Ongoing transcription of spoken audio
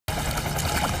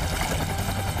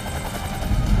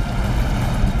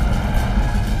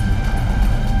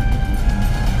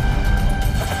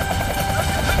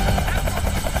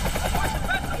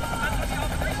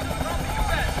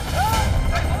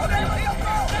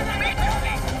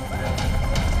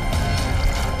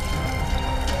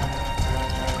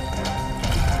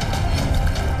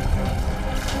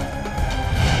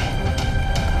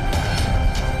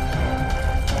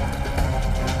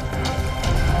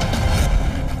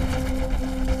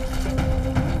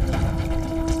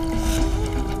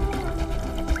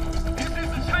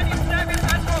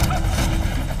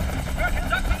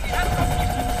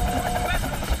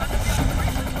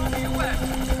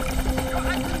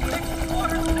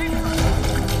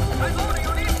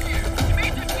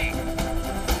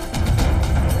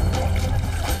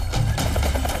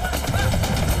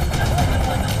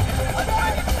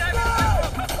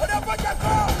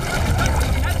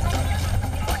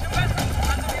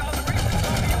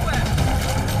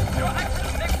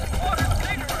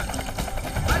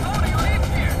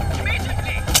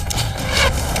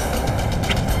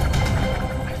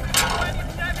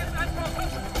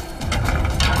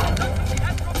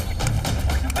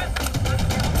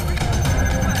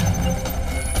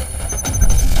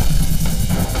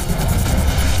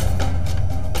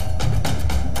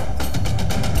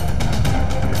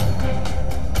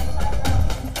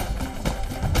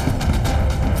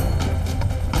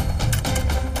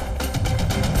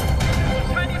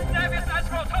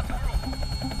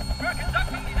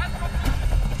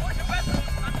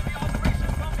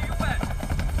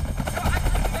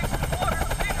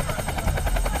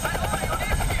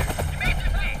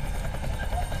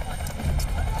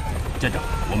舰长，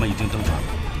我们已经登船了。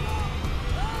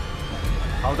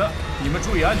好的，你们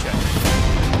注意安全。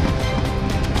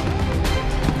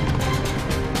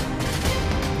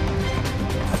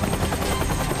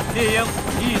猎鹰，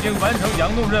你已经完成佯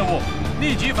弄任务，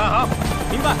立即返航。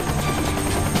明白。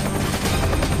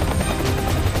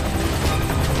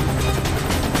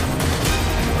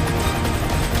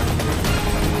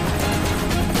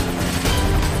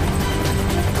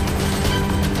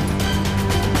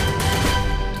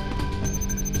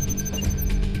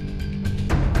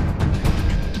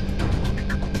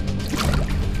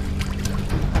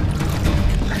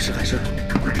 海事，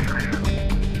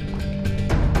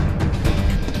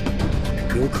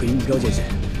有可疑目标见线，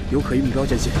有可疑目标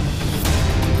见线。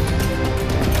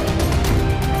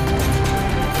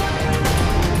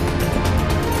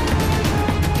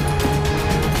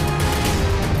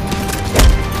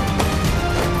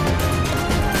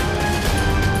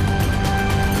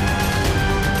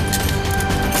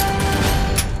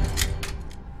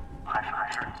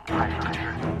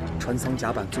船舱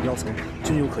甲板最高层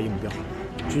均有可疑目标。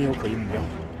 均有可疑目标，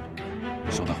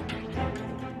收到。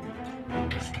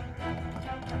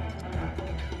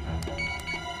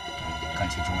看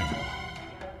清楚位置了吧？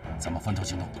咱们分头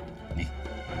行动。你。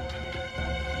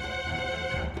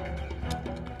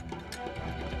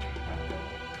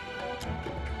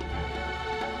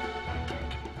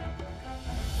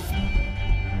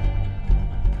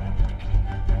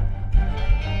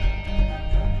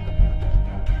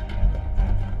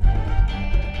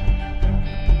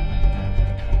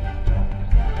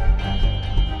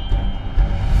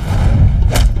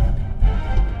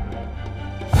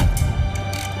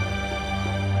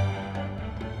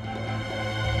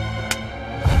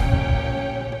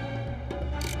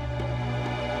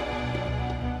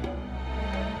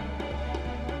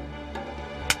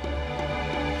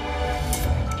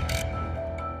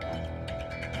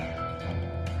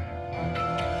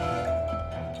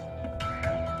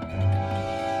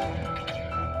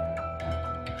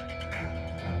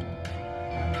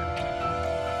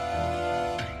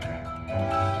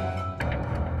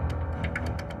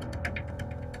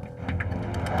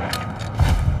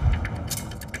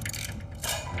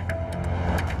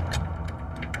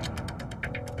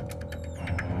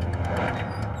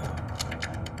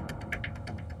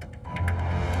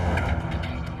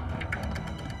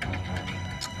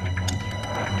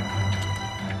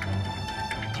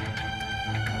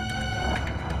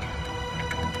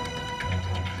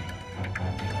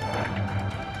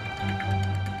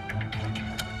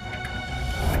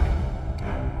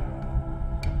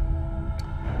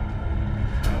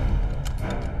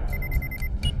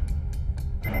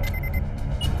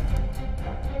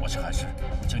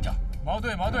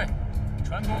毛队，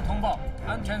全部通报，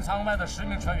安全舱外的10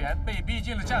名船员被逼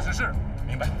进了驾驶室。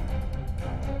明白。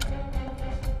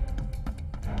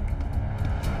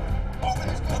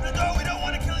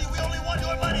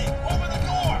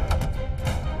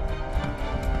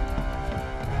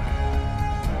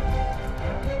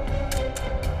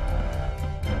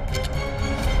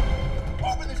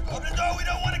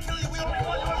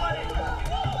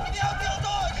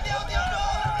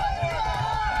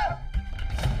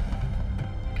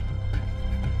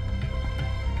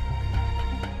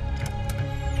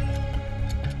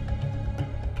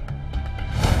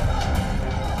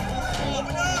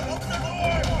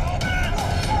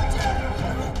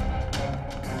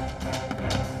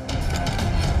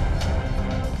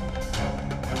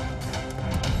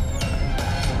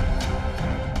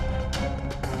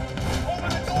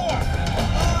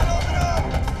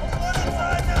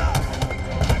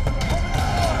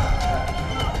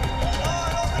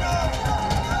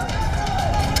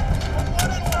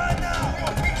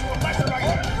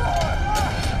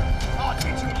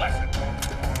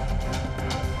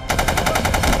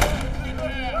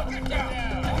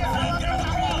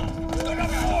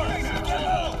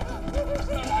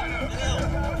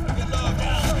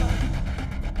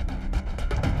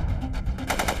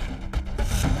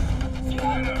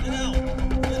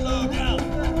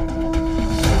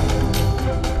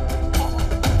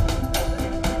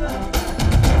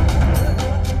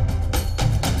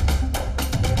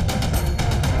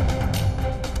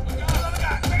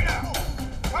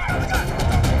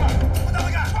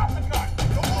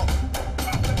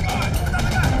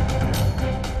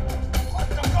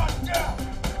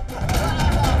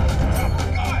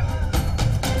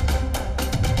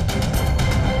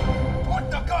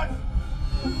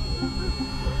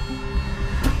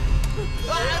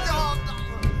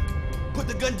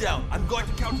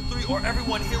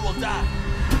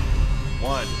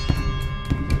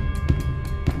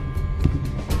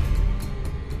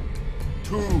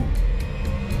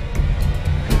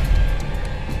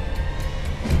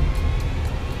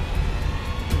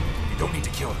Don't need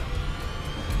to kill them.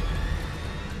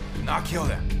 Do not kill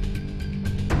them.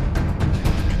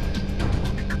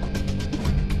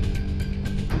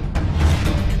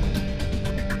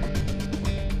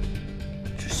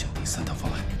 执行第3条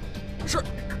方案。是，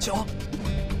请王。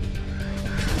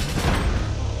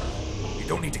 You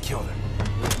don't need to kill them.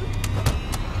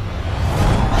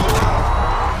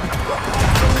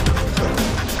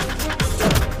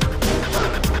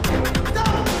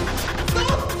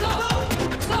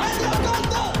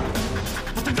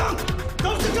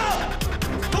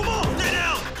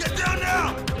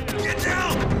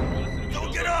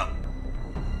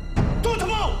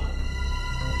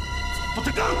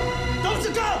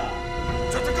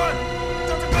 Drop the gun!